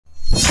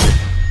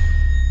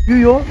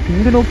ஐயோ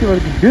இங்க நோக்கி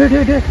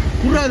வருது.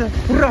 புறாத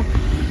புறா.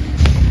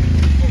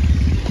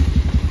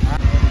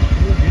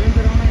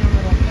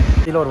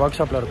 இதுல ஒரு ஒர்க்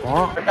ஷாப்ல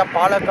இருக்கோம்.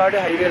 பாலக்காடு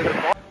ஹைவேல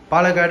இருக்கோம்.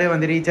 பாலக்காடு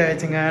வந்து ரீச்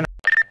ஆயிடுச்சுங்க.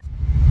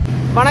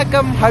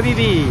 வணக்கம்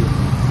ஹபிபி.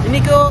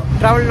 இன்றைக்கும்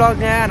ட்ராவல்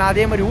வ்ளாக்ங்க. நான்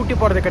அதே மாதிரி ஊட்டி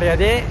போகிறது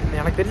கிடையாது.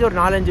 எனக்கு தெரிஞ்ச ஒரு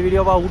 4-5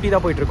 வீடியோவாக ஊட்டி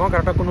தான் போயிட்டுருக்கோம்.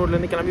 கரெக்டாக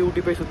குன்னூர்லேருந்து கிளம்பி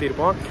ஊட்டி போய்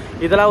சுற்றிருப்போம்.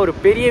 இதெல்லாம் ஒரு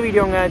பெரிய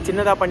வீடியோங்க.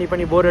 சின்னதாக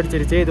பண்ணி போர்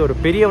அடிச்சிருச்சு. இது ஒரு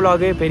பெரிய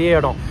விளாகு, பெரிய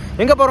இடம்.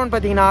 எங்கே போகிறோன்னு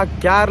பார்த்தீங்கன்னா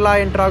கேரளா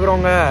என்ட்ரு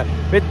ஆகுறவங்க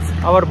வித்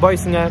அவர்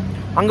பாய்ஸுங்க.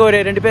 அங்கே ஒரு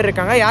 2 பேர்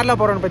இருக்காங்க. யாரெல்லாம்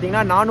போகிறோன்னு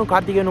பார்த்தீங்கன்னா நானும்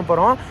கார்த்திகேயனும்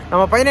போகிறோம்.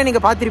 நம்ம பையனை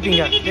நீங்கள்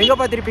பார்த்துருப்பீங்க. எங்கே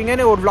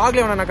பார்த்துருப்பீங்கன்னு ஒரு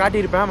விளாகில் நான்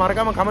காட்டியிருப்பேன்.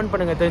 மறக்காமல் கமெண்ட்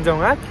பண்ணுங்கள்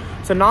தெரிஞ்சவங்க.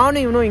 ஸோ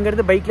நானும் இவனும்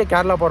இங்கேருந்து பைக்கில்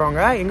கேரளா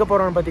போகிறவங்க. எங்கே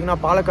போகிறோன்னு பார்த்தீங்கன்னா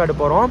பாலக்காடு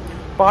போகிறோம்.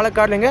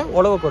 பாலக்காடுல எங்கே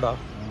உழவக்கோடா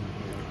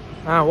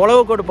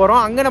உழவக்கோடு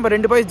போகிறோம். அங்கே நம்ம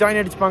 2 பாய்ஸ் ஜாயின்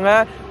அடிச்சுப்பாங்க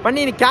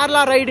பண்ணி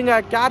கேரளா ரைடுங்க.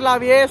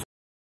 கேரளாவே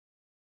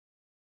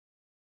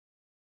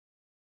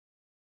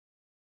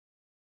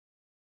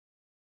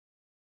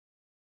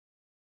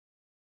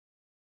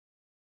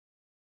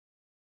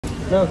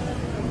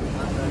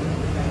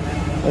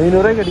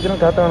 ₹500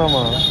 அடிக்கிறோம். கரெக்டாக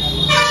வேணாமா?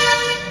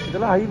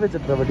 இதெல்லாம் ஹை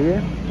பட்ஜெட் தான். படி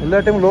எல்லா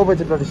டைமும் லோ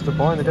பட்ஜெட் அடிச்சுட்டு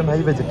இருப்போம். இந்த டைம்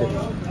ஹை பட்ஜெட்டு.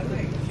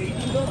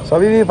 ஸோ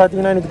அபிபி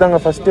பார்த்தீங்கன்னா இன்றைக்கி தாங்க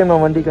ஃபஸ்ட் டைம்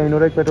நான் வண்டிக்கு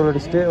 ₹500 பெட்ரோல்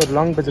அடிச்சுட்டு ஒரு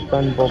லாங் பட்ஜெட்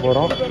பிளான் போக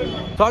போகிறோம்.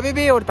 ஸோ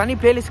அபிபி ஒரு தனி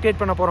பிளேலிஸ்ட் கிரியேட்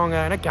பண்ண போகிறோங்க.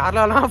 ஏன்னா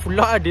கேரளாலாம்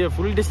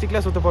ஃபுல்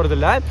டிஸ்ட்ரிக்டில் சுற்ற போகிறது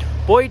இல்லை.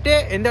 போயிட்டு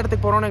எந்த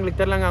இடத்துக்கு போகிறோன்னு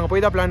எங்களுக்கு தெரியலங்க. அங்கே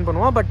போய் தான் பிளான்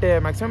பண்ணுவோம். பட்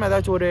மேக்ஸிமம்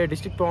ஏதாச்சும் ஒரு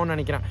டிஸ்ட்ரிக்ட் போகணும்னு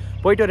நினைக்கிறேன்.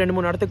 போயிட்டு ஒரு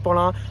 2-3 இடத்துக்கு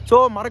போகலாம். ஸோ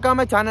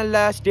மறக்காமல்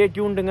சேனலில் ஸ்டே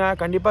டியூன்டுங்க.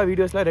 கண்டிப்பாக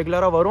வீடியோஸ்லாம்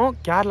ரெகுலராக வரும்.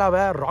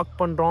 கேரளாவை ராக்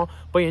பண்ணுறோம்,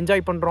 போய்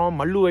என்ஜாய் பண்ணுறோம்,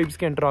 மல்லு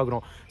வைப்ஸ்க்கு என்ட்ரு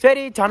ஆகுறோம்.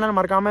 சரி, சேனல்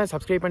மறக்காமல்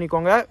சப்ஸ்கிரைப்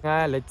பண்ணிக்கோங்க.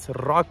 Let's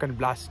rock and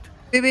blast.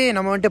 இதுவே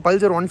நம்ம வந்துட்டு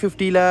பல்சர்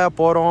 150ல்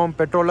போகிறோம்.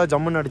 பெட்ரோலில்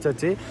ஜம்முன்னு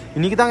அடிச்சாச்சு.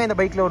 இன்றைக்கி தாங்க இந்த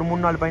பைக்கில் ஒரு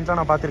 3-4 பாயிண்ட்லாம்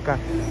நான்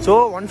பார்த்துருக்கேன். ஸோ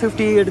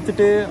 150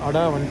 எடுத்துகிட்டு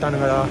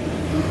வந்துட்டானுங்கடா.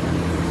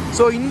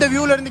 ஸோ இந்த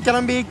வியூவிலேருந்து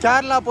கிளம்பி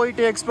கேரளா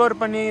போயிட்டு எக்ஸ்ப்ளோர்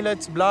பண்ணி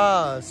லெட்ஸ்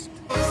பிளாஸ்ட்.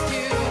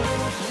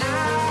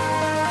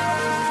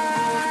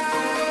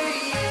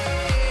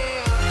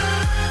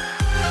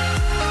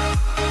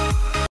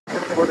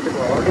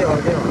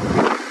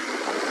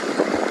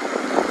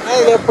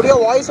 இது எப்படியோ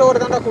வாய்ஸ்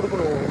ஓவர் தான்டா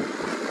கொடுக்கணும்.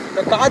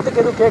 இந்த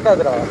காற்றுக்கு எதுவும்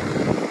கேட்காதுடா.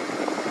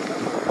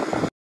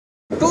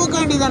 தூக்க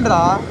வேண்டியதான்றா.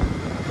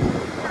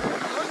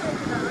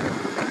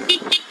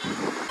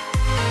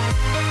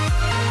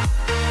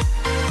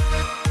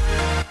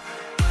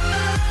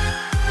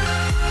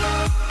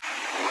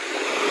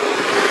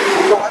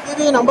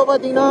 அதுவே நம்ம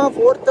பார்த்தீங்கன்னா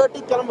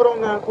 4:30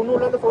 கிளம்புறோங்க.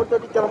 குன்னூர்லேருந்து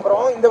 4:30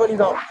 கிளம்புறோம். இந்த வழி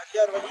தான்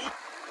அரியார் வழி.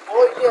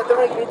 போயிட்டு எத்தனை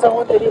மணிக்கு ரீச்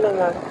ஆகும்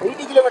தெரியலங்க.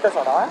 80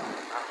 கிலோமீட்டர்ஸாடா?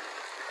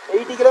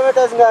 80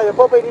 கிலோமீட்டர்ஸுங்க.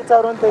 எப்போ போய் ரீச்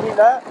ஆகிறோன்னு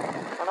தெரியல.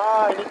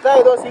 ஆனால் இன்னைக்கு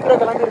தான் ஏதோ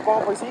சீக்கிரம்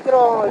கிளம்பியிருக்கோம். போய்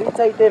சீக்கிரம்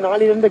ரீச் ஆகிட்டு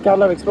நாளையிலேருந்து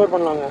கேரளாவை எக்ஸ்ப்ளோர்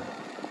பண்ணலாங்க.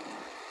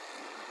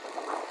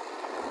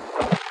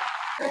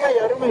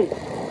 அருமை.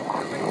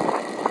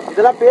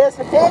 இதெல்லாம் பேச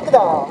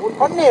கேக்குதா? ஒரு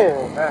பண்ணு.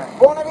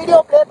 போன வீடியோ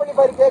ப்ளே பண்ணி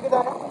பாரு.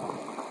 கேக்குதானா?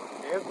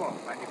 கேக்கும்.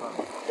 கண்டிப்பா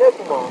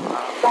கேக்குமா?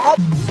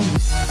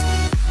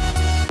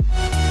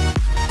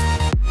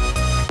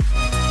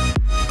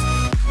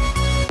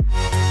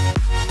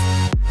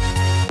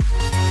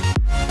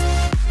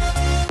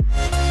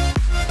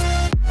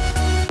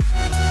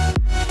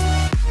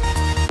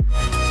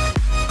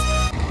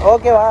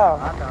 ஓகேவா?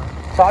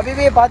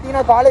 அபிபி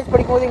பார்த்தீங்கன்னா காலேஜ்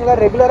படிக்கும்போது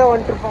இங்கெல்லாம் ரெகுலராக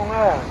வந்துட்டு இருப்போங்க.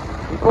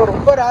 இப்போ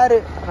ரொம்ப ரேரு.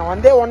 நான்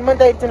வந்தே 1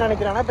 மந்த் ஆயிடுச்சுன்னு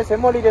நினைக்கிறேன். ஆனால் இப்போ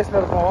செம்மொழி டேஸில்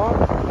இருக்கோம்.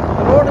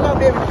 ரோடெல்லாம்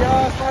அப்படியே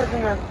வித்தியாசமாக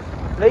இருக்குங்க.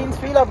 பிளைன்ஸ்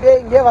ஃபீல் அப்படியே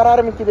இங்கேயே வர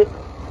ஆரம்பிக்குது.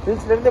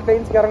 ஹில்ஸ்லேருந்து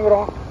பிளைன்ஸ்க்கு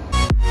இறங்குறோம்.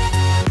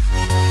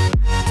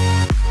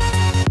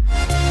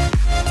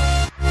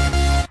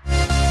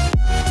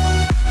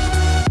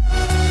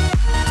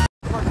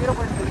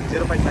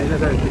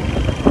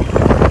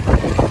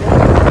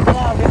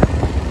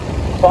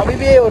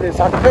 அபிபி ஒரு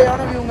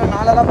சட்டையான வியூங்க.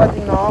 மேலெல்லாம்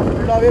பார்த்தீங்கன்னா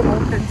ஃபுல்லாகவே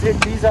மவுண்டன்ஸு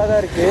ட்ரீஸாக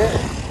தான்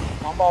இருக்குது.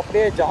 நம்ம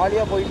அப்படியே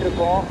ஜாலியாக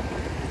போயிட்டுருக்கோம்.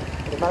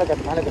 மேலே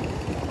கட்டு.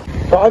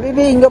 ஸோ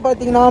அபிபி இங்கே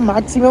பார்த்தீங்கன்னா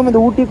மேக்ஸிமம் இந்த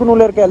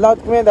ஊட்டிக்குள்ள இருக்க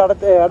எல்லாத்துக்குமே இந்த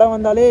இடம்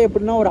வந்தாலே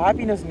எப்படின்னா ஒரு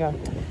ஹாப்பினஸ்ங்க.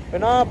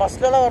 ஏன்னா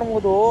பஸ்லலாம்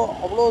வரும்போதோ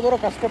அவ்வளோ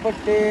தூரம்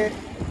கஷ்டப்பட்டு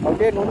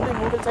அப்படியே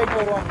நூடுல்ஸ் ஆகிட்டு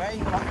வருவாங்க.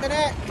 இங்கே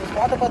வந்தனே இந்த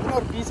ஸ்பாட்டை பார்த்தீங்கன்னா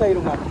ஒரு பீஸ்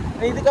ஆயிருங்க.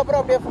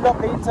 இதுக்கப்புறம் அப்படியே ஃபுல்லாக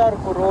பிளைன்ஸாக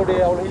இருக்கும். ரோடு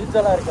அவ்வளோ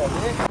ஹில்ஸெல்லாம்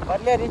இருக்காது.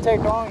 வரலையே ரீச்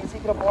ஆகிட்டோம்.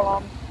 சீக்கிரம்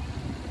போகலாம்.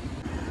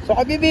 ஸோ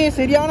அபிபி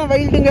சரியான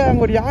வைல்டுங்க.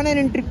 அங்கே ஒரு யானை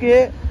நின்றுருக்கு.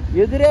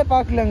 எதிரே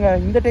பார்க்கலங்க.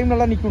 இந்த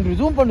டைம்லலாம் நிற்கும்.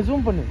 ஜூம்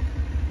பண்ணு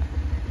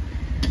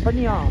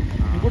பண்ணியா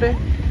கூட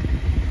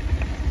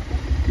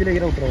கீழே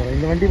விட்டுறோம்.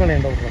 இந்த வண்டி மேலே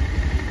எந்த விட்டுறோம்.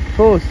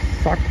 ஸோ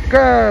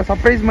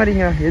சர்ப்ரைஸ்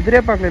மாதிரிங்க. எதிரே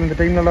பார்க்கல இந்த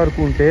டைம்லலாம்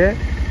இருக்கும்ன்ட்டு.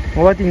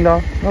 பார்த்தீங்களா?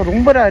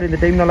 ரொம்ப ரேர் இந்த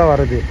டைம்லலாம்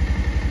வர்றது.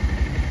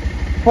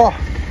 பா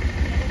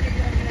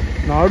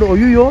நாடு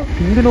ஐயோ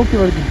இங்கே நோக்கி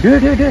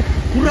வருது.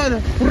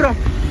 புறா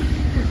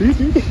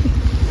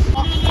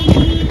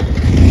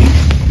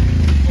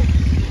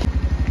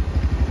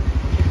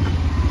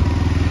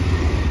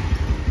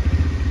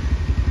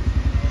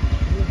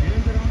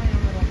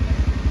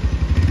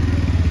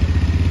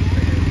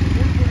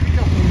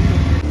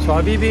ஸோ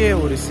அபிபி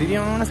ஒரு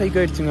சரியான சைக்கோ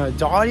ஆயிடுச்சுங்க.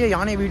 ஜாலியாக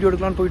யானை வீடியோ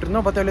எடுக்கலான்னு போயிட்டு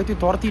இருந்தோம். பார்த்தா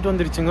எல்லாத்தையும் துரத்திட்டு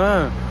வந்துருச்சுங்க.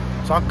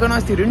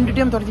 சக்கனாஸ்தி 2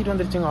 டைம் துரத்திட்டு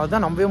வந்துருச்சுங்க.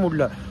 அதுதான் நம்பவே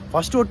முடியல.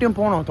 ஃபர்ஸ்ட் ஒரு டைம்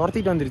போனோம்,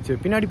 துரத்திட்டு வந்துருச்சு.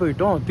 பின்னாடி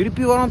போயிட்டோம்,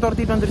 திருப்பி வரோம்,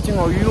 துரத்திட்டு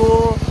வந்துருச்சுங்க. ஐயோ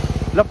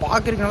இல்லை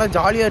பார்க்குறதுக்கு நல்லா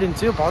ஜாலியாக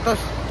இருந்துச்சு. பார்த்தா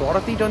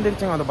துரத்திட்டு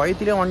வந்துருச்சுங்க. அந்த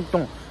பயத்திலே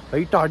வந்துட்டோம்.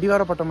 லைட்டாக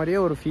அடிவாரப்பட்ட மாதிரியே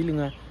ஒரு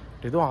ஃபீலுங்க.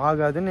 எதுவும்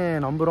ஆகாதுன்னு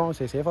நம்புகிறோம்.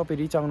 சரி சேஃபாக போய்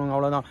ரீச் ஆகணுங்க,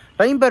 அவ்வளோதான்.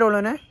 டைம் பேர்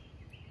எவ்வளோண்ணே?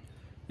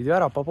 இது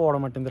வேறு அப்பப்போ ஓட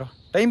மாட்டேங்கிறா.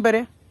 டைம்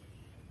பேர்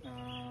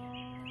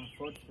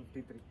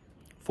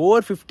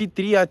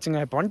 4:53 ஆச்சுங்க.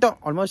 இப்போ வந்துட்டோம்.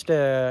 ஆல்மோஸ்ட்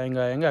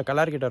எங்கள்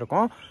கல்லார்கிட்ட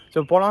இருக்கோம்.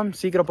 ஸோ போகலாம்,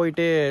 சீக்கிரம்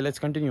போயிட்டு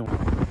லெட்ஸ் கண்டினியூ.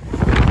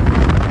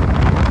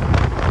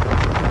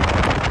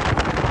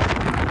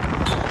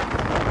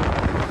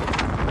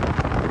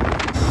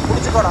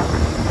 பிடிச்சிக்கோடா.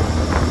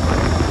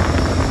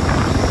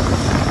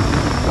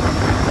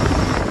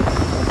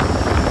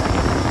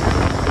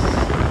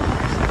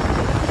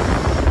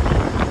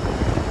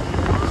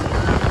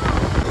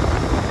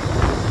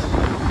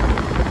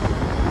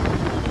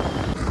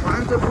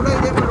 ஃபுல்லாக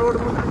இதே மாதிரி ரோடு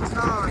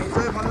முடிஞ்சுன்னா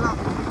என்ஜாய் பண்ணலாம்.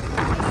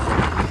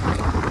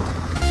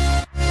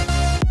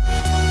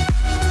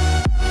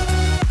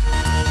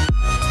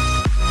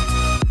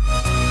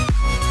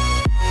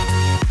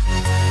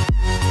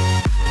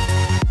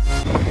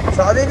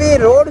 ஸோ அதுவே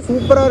ரோடு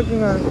சூப்பராக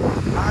இருக்குங்க.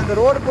 நான் அந்த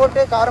ரோடு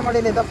போட்டு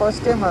காரமடையில் தான்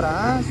ஃபர்ஸ்ட் டைம்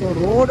வரேன். ஸோ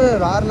ரோடு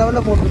வேறு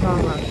லெவலில்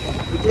போட்டுருக்காங்க.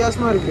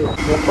 வித்தியாசமாக இருக்குது.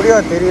 எப்படியோ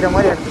தெரிகிற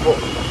மாதிரி எடுத்துப்போ.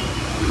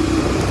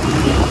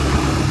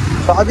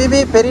 ஸோ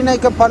அதுவே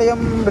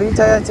பெரியநாய்க்கப்பாளையம்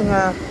ரீச் ஆயாச்சுங்க.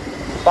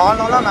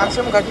 பாலம்லாம்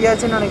மேக்ஸிமம்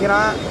கட்டியாச்சுன்னு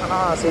நினைக்கிறேன்.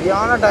 ஆனால்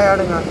சரியான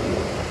டயர்டுங்க.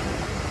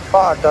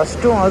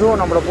 டஸ்ட்டும் அதுவும்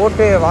நம்மளை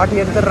போட்டு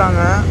வாட்டி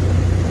எடுத்துடுறாங்க.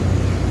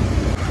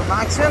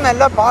 மேக்ஸிமம்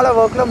எல்லாம் பால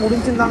ஒர்க்கில்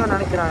முடிஞ்சுருந்தாங்க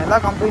நினைக்கிறேன்.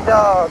 எல்லாம்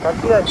கம்ப்ளீட்டாக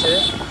கட்டியாச்சு.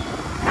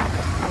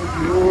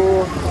 ஐயோ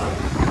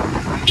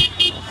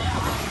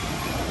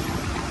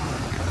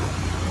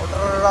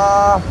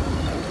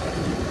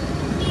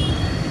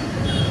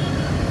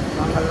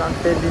நாங்கள்லாம்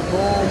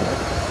தெரிவிப்போம்.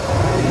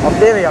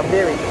 அப்படியே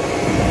வை.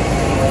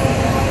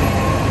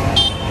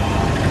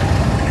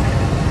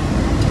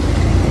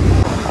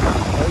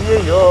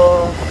 ஐயோ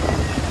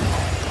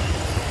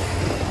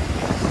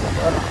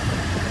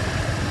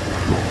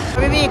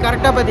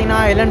கரெக்டாக பார்த்தீங்கன்னா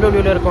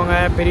LNWவில் இருக்கோங்க.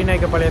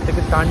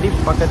 பெரியநாய்க்கப்பாளையத்துக்கு தாண்டி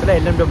பக்கத்தில்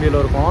LNWவில்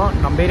இருக்கும்.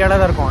 நம்ம ஏரியாவில்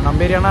தான் இருக்கும்.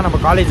 நம்ம ஏரியானா நம்ம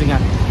காலேஜுங்க.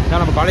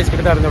 நான் நம்ம காலேஜ்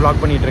கிட்ட தான் இருந்து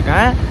வ்ளாக் பண்ணிகிட்டு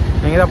இருக்கேன்.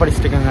 நீங்கள் தான்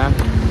படிச்சுட்டு இருக்கேங்க.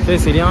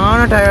 சரியான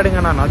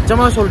டயர்டுங்க. நான்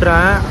நிஜமாக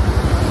சொல்கிறேன்.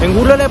 எங்கள்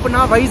ஊரில்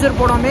எப்படின்னா வைசர்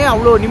போடாமே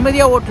அவ்வளோ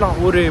நிம்மதியாக ஓட்டலாம்.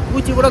 ஒரு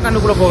பூச்சி கூட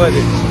கண்ணுக்குள்ளே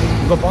போகாது.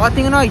 இப்போ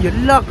பார்த்தீங்கன்னா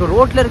எல்லா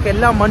ரோட்டில் இருக்க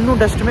எல்லா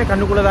மண்ணும் டஸ்ட்டுமே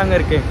கண்ணுக்குள்ளே தாங்க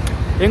இருக்குது.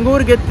 எங்கள்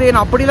ஊருக்கு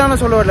நான் அப்படிலாம்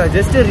நான் சொல்ல வரல.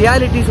 ஜஸ்ட்டு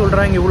ரியாலிட்டி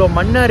சொல்கிறாங்க. இவ்வளோ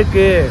மண்ணாக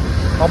இருக்குது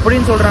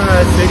அப்படின்னு சொல்கிறாங்க.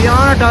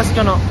 சரியான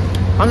டாஸ்க்கானா.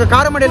 அங்கே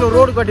காரமடையில் ஒரு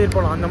ரோடு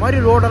கட்டியிருப்போம். அந்த மாதிரி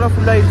ரோடெல்லாம்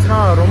ஃபுல்லாகிடுச்சுன்னா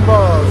ரொம்ப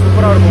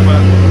சூப்பராக இருக்குங்க.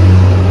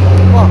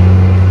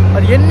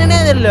 அது என்னன்னே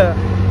தெரியல.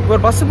 ஒரு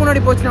பஸ்ஸு முன்னாடி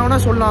போச்சுன்னா வேணா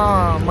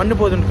சொல்லலாம் மண்ணு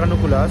போகுதுன்னு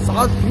கண்ணுக்குள்ளே.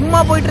 சும்மா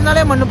போயிட்டு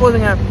இருந்தாலே மண்ணு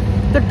போகுதுங்க.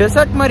 இந்த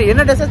டெசர்ட் மாதிரி.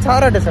 என்ன டெசர்ட்?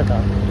 சாரா டெசர்ட்டா?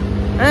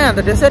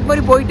 அந்த டெசர்ட்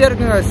மாதிரி போயிட்டே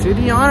இருக்குங்க.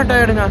 சரியான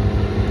டயர்டுங்க.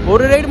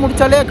 ஒரு ரைடு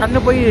முடிச்சாலே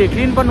கண்ணு போய்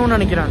க்ளீன் பண்ணணும்னு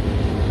நினைக்கிறேன்.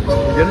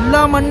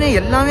 எல்லா மண்ணு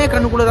எல்லாமே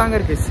கண்ணுக்குள்ளே தாங்க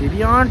இருக்குது.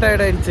 சரியான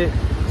டயர்ட் ஆயிடுச்சு.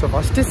 ஸோ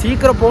ஃபஸ்ட்டு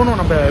சீக்கிரம் போகணும்.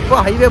 நம்ம எப்போ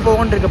ஹைவே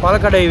போகணுன்னு இருக்குது,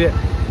 பாலக்காடு ஹைவே.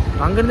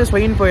 அங்கேருந்து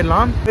ஸ்வெயின்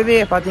போயிடலாம். இப்போவே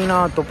பார்த்தீங்கன்னா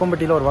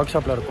தொப்பம்பட்டியில் ஒரு ஒர்க்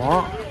ஷாப்பில் இருக்கும்.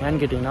 ஏன்னு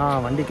கேட்டிங்கன்னா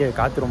வண்டிக்கு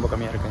காற்று ரொம்ப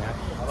கம்மியாக இருக்குங்க.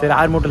 சரி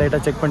ஏர் மூட்டை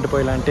லைட்டாக செக் பண்ணிட்டு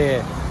போயிடலான்ட்டு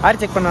ஏர்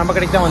செக் பண்ண நம்ம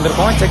கடைக்கு தான்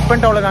வந்திருக்கோம். செக்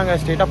பண்ணிட்டு அவ்வளோதாங்க.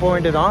 ஸ்ட்ரெயிட்டாக போக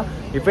வேண்டியதான்.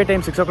 இப்போ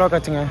டைம் 6 o'clock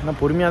ஆச்சுங்க. ஆனால்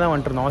பொறுமையாக தான்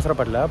வந்துருந்தோம்.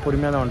 அவசரப்படல,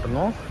 பொறுமையாக தான்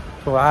வந்துருந்தோம்.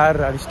 ஸோ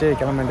ஏர் அடிச்சுட்டு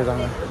கிளம்ப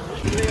வேண்டியதாங்க.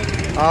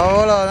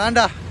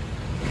 அவ்வளோதான்டா.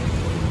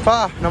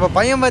 நம்ம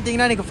பையன்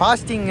பார்த்தீங்கன்னா இன்றைக்கி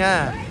ஃபாஸ்டிங்க.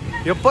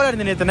 எப்போ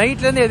இருந்து நேற்று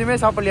நைட்லேருந்து எதுவுமே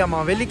சாப்பிட்லையாமா.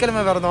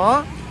 வெள்ளிக்கிழமை வரதும்.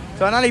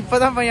 ஸோ அதனால் இப்போ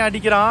தான் பையன்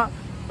அடிக்கிறான்.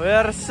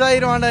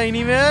 வருஷாயிருவாண்டா.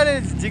 இனிமேல்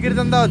ஜிகிர்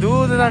தந்தா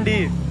தூது தாண்டி.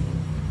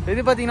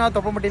 இது பார்த்தீங்கன்னா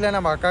தொப்பம்பட்டியில்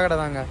நம்ம அக்கா கடை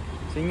தாங்க.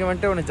 ஸோ இங்கே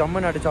வந்துட்டு ஒன்று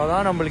ஜம்முன்னு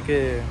அடித்தாதான் நம்மளுக்கு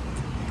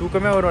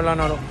தூக்கமே வரும்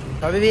எல்லானாலும்.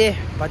 அதுவே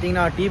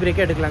பார்த்தீங்கன்னா டீ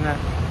பிரேக்கே எடுக்கலாங்க.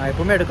 நான்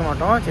எப்போவுமே எடுக்க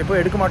மாட்டோம். எப்போ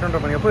எடுக்க மாட்டோன்ற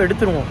பண்ணி எப்போ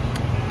எடுத்துருவோம்.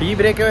 டீ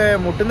பிரேக்கே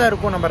மட்டும்தான்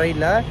இருக்கும் நம்ம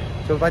ரைடில்.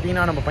 ஸோ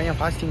பார்த்தீங்கன்னா நம்ம பையன்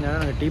ஃபாஸ்டிங்னால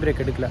நாங்கள் டீ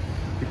பிரேக் எடுக்கல.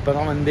 இப்போ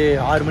தான் வந்து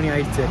 6 மணி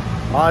ஆயிடுச்சு.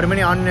 6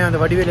 மணி ஆனே அந்த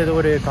வடிவேல் ஏதோ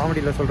ஒரு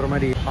காமெடியில் சொல்கிற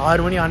மாதிரி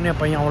 6 மணி ஆனே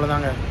பையன்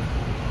அவ்வளோதாங்க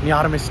நீ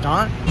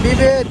ஆரம்பிச்சிட்டான்.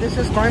 This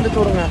is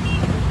கோயம்புத்தூருங்க.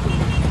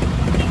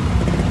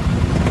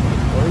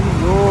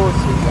 ஐயோ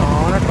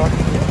சரியான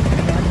டிராஃபிக்.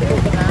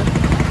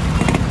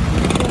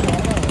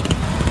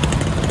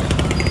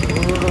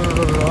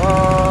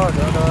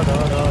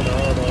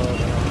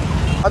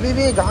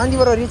 அபிவி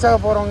காந்திபுரம் ரீச் ஆக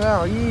போகிறோங்க.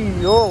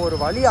 ஐயோ ஒரு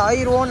வழி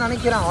ஆயிடுவோன்னு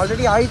நினைக்கிறேன்.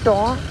 ஆல்ரெடி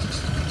ஆயிட்டோம்.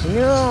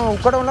 இன்னும்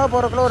உக்கடம்லாம்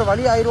போகிறக்குள்ள ஒரு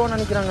வழி ஆயிடுவோன்னு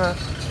நினைக்கிறாங்க.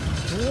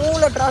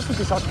 மூளை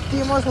டிராஃபிக்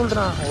சத்தியமாக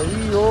சொல்கிறேன்.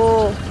 ஐயோ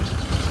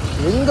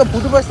எங்கே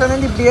புது பஸ்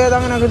ஸ்டாண்ட்லேருந்து இப்படியே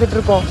தாங்க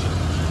நகர்ந்துட்டுருக்கோம்.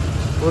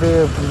 ஒரு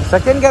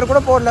செகண்ட் கேர்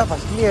கூட போடல,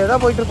 ஃபஸ்ட்லேயே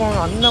தான் போயிட்டுருக்கோங்க.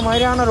 அந்த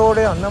மாதிரியான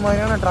ரோடு, அந்த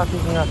மாதிரியான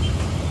டிராஃபிக்குங்க.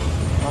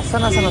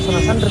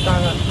 நசன்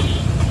இருக்காங்க.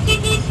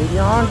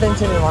 சரியான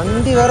டென்ஷன்.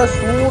 வண்டி வேறு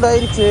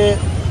சூடாயிருச்சு.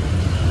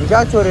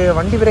 ஏதாச்சும் ஒரு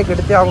வண்டி பிரேக்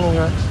எடுத்தே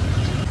ஆகணுங்க.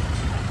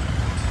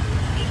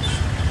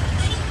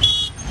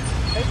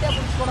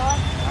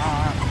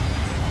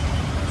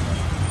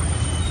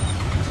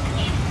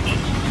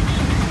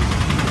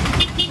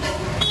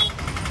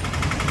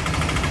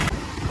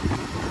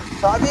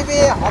 அதுவே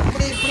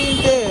அப்படி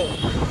இப்படின்ட்டு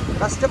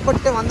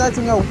கஷ்டப்பட்டு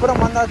வந்தாச்சுங்க.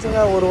 உக்கடம் வந்தாச்சுங்க.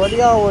 ஒரு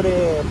வழியாக ஒரு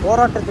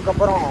போராட்டத்துக்கு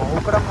அப்புறம்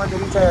உக்கடம் வந்து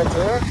ரீச்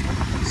ஆயாச்சு.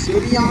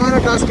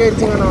 சரியான டாஸ்க்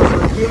ஆயிடுச்சுங்க. நான்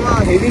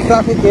சத்தியமாக ஹெவி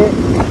டிராஃபிக்கு.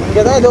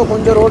 இங்கே தான் ஏதோ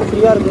கொஞ்சம் ரோடு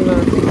ஃப்ரீயாக இருக்குங்க.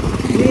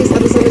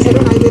 சரி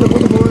ஹைவேல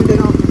போட்டு போக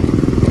வேண்டியதான்.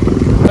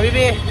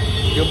 அதுவே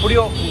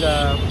எப்படியோ இந்த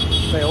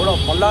எவ்வளோ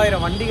 10,000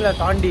 வண்டிகளை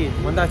தாண்டி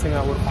வந்தாச்சுங்க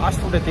ஒரு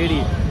ஃபாஸ்ட் ஃபுட்டை தேடி.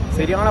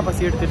 சரியான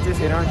பசி எடுத்துருச்சு,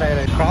 சரியான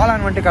டயர்.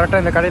 காளான் வந்துட்டு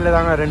கரெக்டாக இந்த கடையில்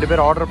தாங்க 2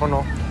 பேர் ஆர்டர்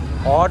பண்ணோம்.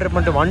 ஆர்டர்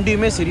பண்ணிட்டு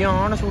வண்டியுமே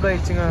சரியான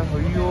சூடாகிடுச்சுங்க.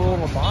 ஐயோ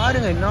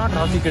பாருங்கள் என்ன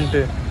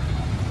டிராஃபிக்ன்ட்டு.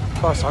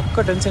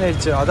 சக்க டென்ஷன்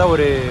ஆயிடுச்சு. அதான்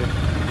ஒரு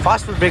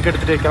ஃபாஸ்ட் ஃபுட் பிரேக்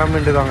எடுத்துகிட்டு கிளம்ப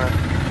வேண்டியதாங்க.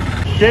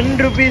 10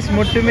 rupees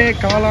மட்டுமே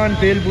காளான்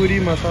பேல்பூரி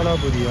மசாலா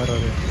பூரி.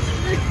 யாராவது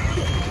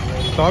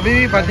அபி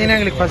பார்த்தீங்கன்னா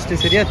எங்களுக்கு ஃபஸ்ட்டு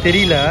சரியாக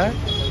தெரியல.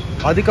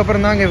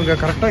 அதுக்கப்புறம் தாங்க இவங்க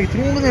கரெக்டாக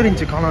இத்தினோடு தான்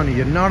இருந்துச்சு காளான்.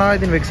 என்னடா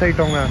இதுன்னு வெக்ஸ்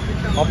ஆகிட்டோங்க.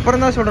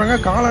 அப்புறம் தான் சொல்கிறாங்க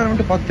காளான்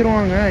வந்துட்டு 10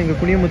 ரூபாங்க எங்கள்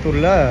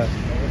குனியமுத்தூரில்.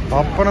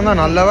 அப்புறம்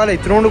தான் நல்ல வேலை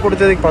இத்தினோண்டு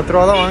கொடுத்ததுக்கு 10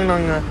 ரூபா தான்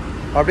வாங்கினாங்க.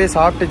 அப்படியே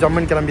சாப்பிட்டு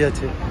ஜம்மன்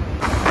கிளம்பியாச்சு.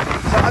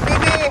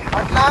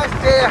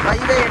 அட்லாஸ்ட்டு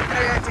ஹைவே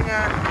என்ட்ரி ஆச்சுங்க.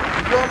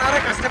 இவ்வளோ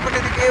நேரம்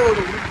கஷ்டப்பட்டதுக்கே ஒரு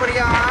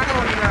உருப்படியான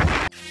ஒன்றுங்க.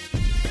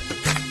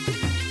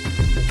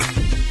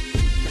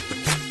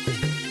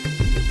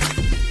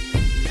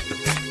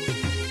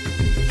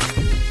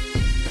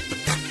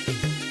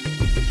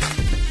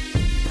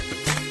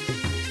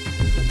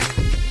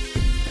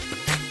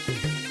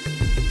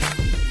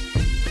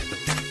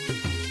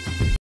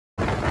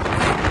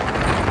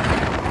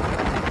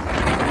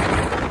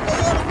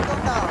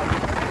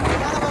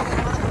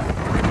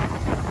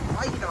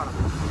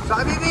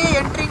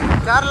 என்ட்ரிங்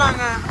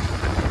கேரளாங்க.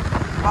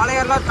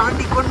 பாளையெல்லாம்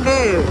தாண்டி கொண்டு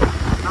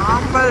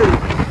நாங்கள்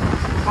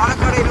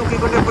பாலக்காடை நோக்கி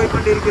கொண்டு போய்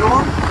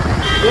கொண்டிருக்கிறோம்.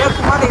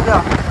 ஏக்குமார் இதா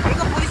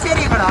எங்க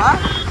புதுச்சேரிங்கடா?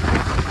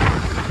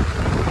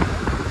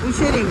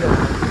 புதுச்சேரிங்க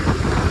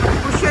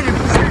புதுச்சேரிடோ.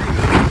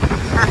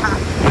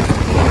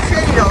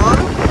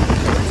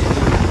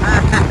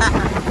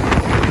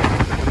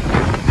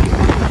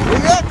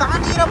 இதே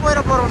தாண்டிக்கிற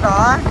போயிட போறோம்டா.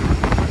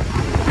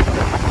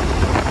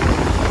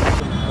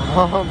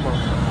 ஆமா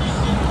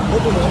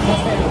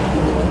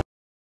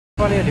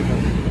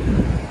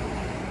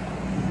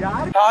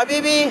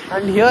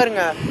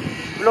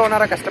இவ்வளோ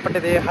நேரம்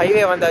கஷ்டப்பட்டது.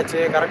 ஹைவே வந்தாச்சு.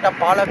 கரெக்டாக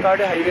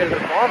பாலக்காடு ஹைவேல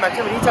இருக்கோம்.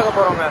 மேக்ஸிமம் ரீச் ஆக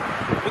போகிறோங்க.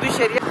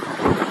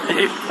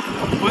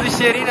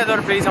 புதுச்சேரின்னு ஏதோ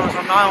ஒரு பிளேஸ் அவன்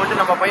சொன்னால்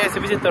வந்துட்டு நம்ம பையன்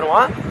சிபிச்சு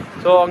தருவான்.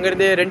 ஸோ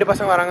அங்கேருந்து 2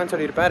 பசங்க வராங்கன்னு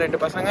சொல்லியிருப்பேன். 2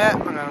 பசங்க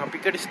அங்கே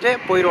பிக் அடிச்சுட்டு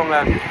போயிடுவாங்க.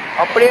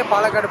 அப்படியே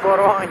பாலக்காடு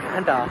போகிறோம்.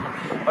 ஏன்டா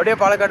அப்படியே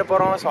பாலக்காடு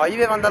போகிறோம். ஸோ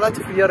ஹைவே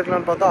வந்தாலாச்சும் ஃப்ரீயாக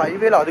இருக்கலாம்னு பார்த்தா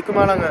ஹைவேல அதுக்கு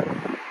மேலேங்க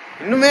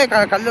இன்னுமே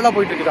கல்லெல்லாம்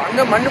போயிட்டு இருக்குது.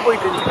 அங்கே மண்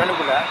போயிட்டு இருந்துச்சு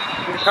கண்ணுக்குள்ள.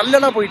 இங்கே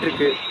கல்லெல்லாம் போயிட்டு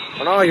இருக்கு.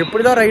 ஆனால்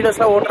எப்படி தான்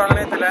ரைடர்ஸ்லாம்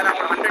ஓட்டுறாங்கன்னே தெரியல.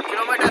 நம்ம 100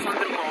 கிலோமீட்டர்ஸ்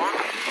வந்திருக்கோம்.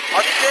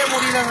 அதுக்கே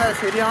முடியலங்க.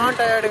 சரியான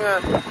டயர்டுங்க.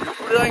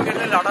 இப்படிதான்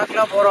இங்கேருந்து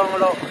லடாக்லாம்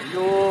போகிறாங்களோ.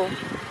 ஐயோ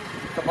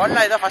இப்போ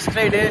பண்ணலாம். இதான் ஃபஸ்ட்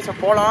ரைடு. ஸோ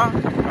போகலாம்.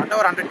 கரெக்டாக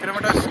ஒரு 100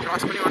 கிலோமீட்டர்ஸ்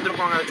கிராஸ் பண்ணி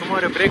வந்திருப்பாங்க. சும்மா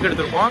ஒரு பிரேக்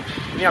எடுத்திருப்போம்.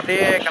 நீ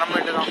அப்படியே கிளம்ப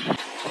வேண்டியதான்.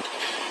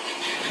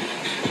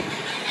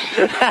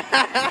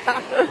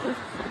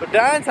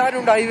 டான்ஸ்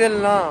ஆடுண்டா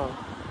ஹைவேலாம்.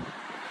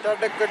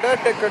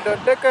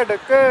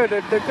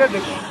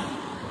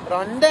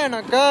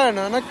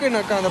 நனக்கு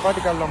அந்த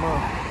பாட்டு காணலாமா?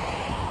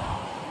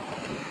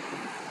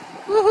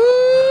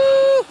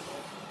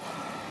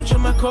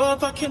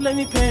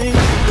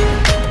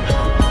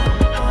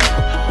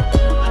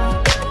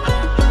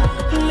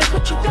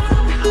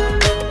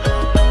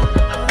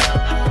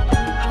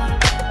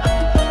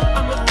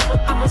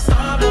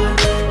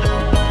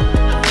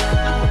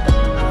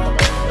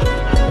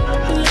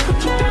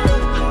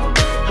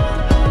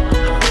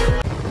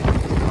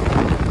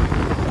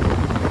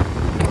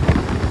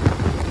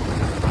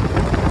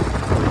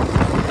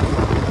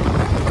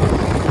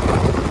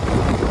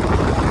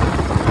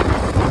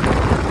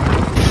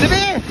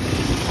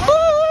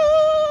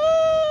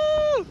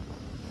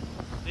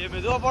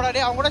 மெதுவா போடா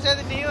டே. அவங்க கூட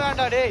சேர்ந்து நீ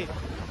வேண்டா டே.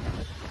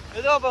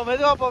 மெதுவா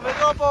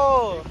போ.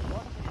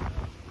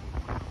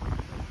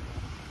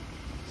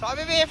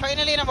 சாபிபி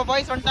ஃபைனலி நம்ம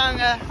பாய்ஸ்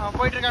வந்துட்டாங்க. அவன்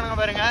போயிட்டு இருக்கானுங்க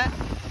பாருங்க.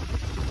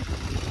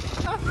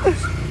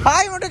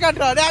 ஹாய் மட்டும்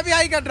காட்டுறா டே. அபி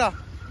ஹாய் காட்டுறா.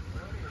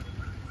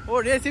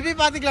 ஓ டே சிபி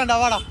பாத்துக்கலாம்டா.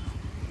 வாடா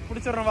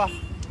பிடிச்சிடுறோம் வா.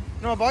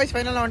 நம்ம பாய்ஸ்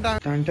ஃபைனலாக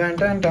வந்துட்டாங்க.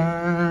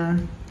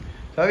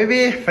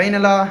 சாபிபி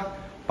ஃபைனலா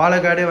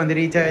பாலக்காடு வந்து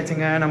ரீச்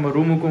ஆகிடுச்சுங்க. நம்ம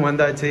ரூமுக்கும்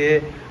வந்தாச்சு.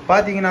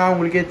 பார்த்தீங்கன்னா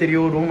உங்களுக்கே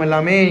தெரியும் ரூம்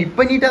எல்லாமே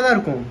இப்போ நீட்டாக தான்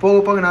இருக்கும். போக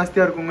போக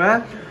நாஸ்தியாக இருக்குங்க.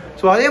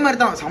 ஸோ அதே மாதிரி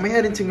தான் செமையாக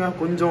இருந்துச்சுங்க.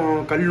 கொஞ்சம்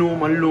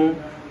கல்லும் மல்லும்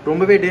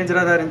ரொம்பவே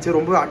டேஞ்சராக தான் இருந்துச்சு.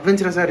 ரொம்ப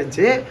அட்வென்ச்சரஸாக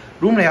இருந்துச்சு.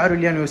 ரூமில் யாரும்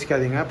இல்லையான்னு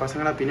யோசிக்காதீங்க.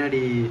 பசங்களாம் பின்னாடி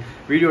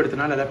வீடியோ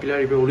எடுத்தனால எல்லாம்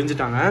பின்னாடி போய்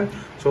ஒளிஞ்சிட்டாங்க.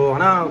 ஸோ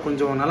ஆனால்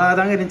கொஞ்சம் நல்லா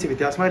தாங்க இருந்துச்சு.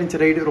 வித்தியாசமாக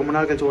இருந்துச்சு ரைடு. ரொம்ப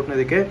நாள் கழிச்சு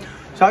ஓட்டினதுக்கு.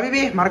 ஸோ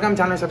அபிபி மறக்காம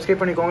சேனலை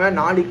சப்ஸ்கிரைப் பண்ணிக்கோங்க.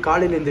 நாளைக்கு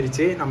காலையில்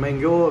எழுந்திரிச்சு நம்ம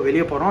எங்கேயோ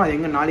வெளியே போகிறோம். அது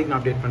எங்கே நாளைக்கு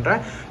நான் அப்டேட்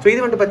பண்ணுறேன். ஸோ இது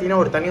வந்துட்டு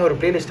பார்த்தீங்கன்னா ஒரு தனியாக ஒரு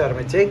பிளேலிஸ்ட்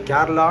ஆரம்பிச்சு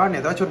கேரளான்னு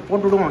ஏதாச்சும் ஒரு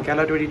போட்டு விடுவோம்.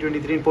 கேரளா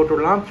 2023 போட்டு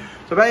விடலாம்.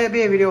 ஸோ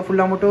பாய் வீடியோ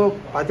ஃபுல்லாக மட்டும்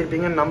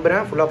பார்த்துருப்பீங்கன்னு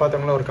நம்புகிறேன். ஃபுல்லாக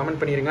பார்த்தவங்கள ஒரு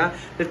கமெண்ட் பண்ணிடுங்க.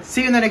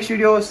 See you in the next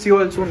video. See you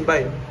all soon.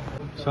 Bye.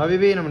 So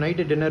அபிபி நம்ம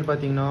நைட்டு டின்னர்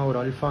பார்த்தீங்கன்னா ஒரு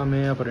அல்ஃபாமு,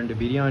 அப்புறம் 2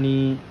 பிரியாணி,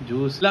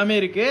 ஜூஸ் எல்லாமே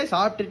இருக்குது.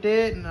 சாப்பிட்டுட்டு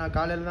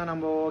காலையில் தான்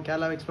நம்ம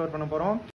கேரளாவை எக்ஸ்ப்ளோர் பண்ண போகிறோம்.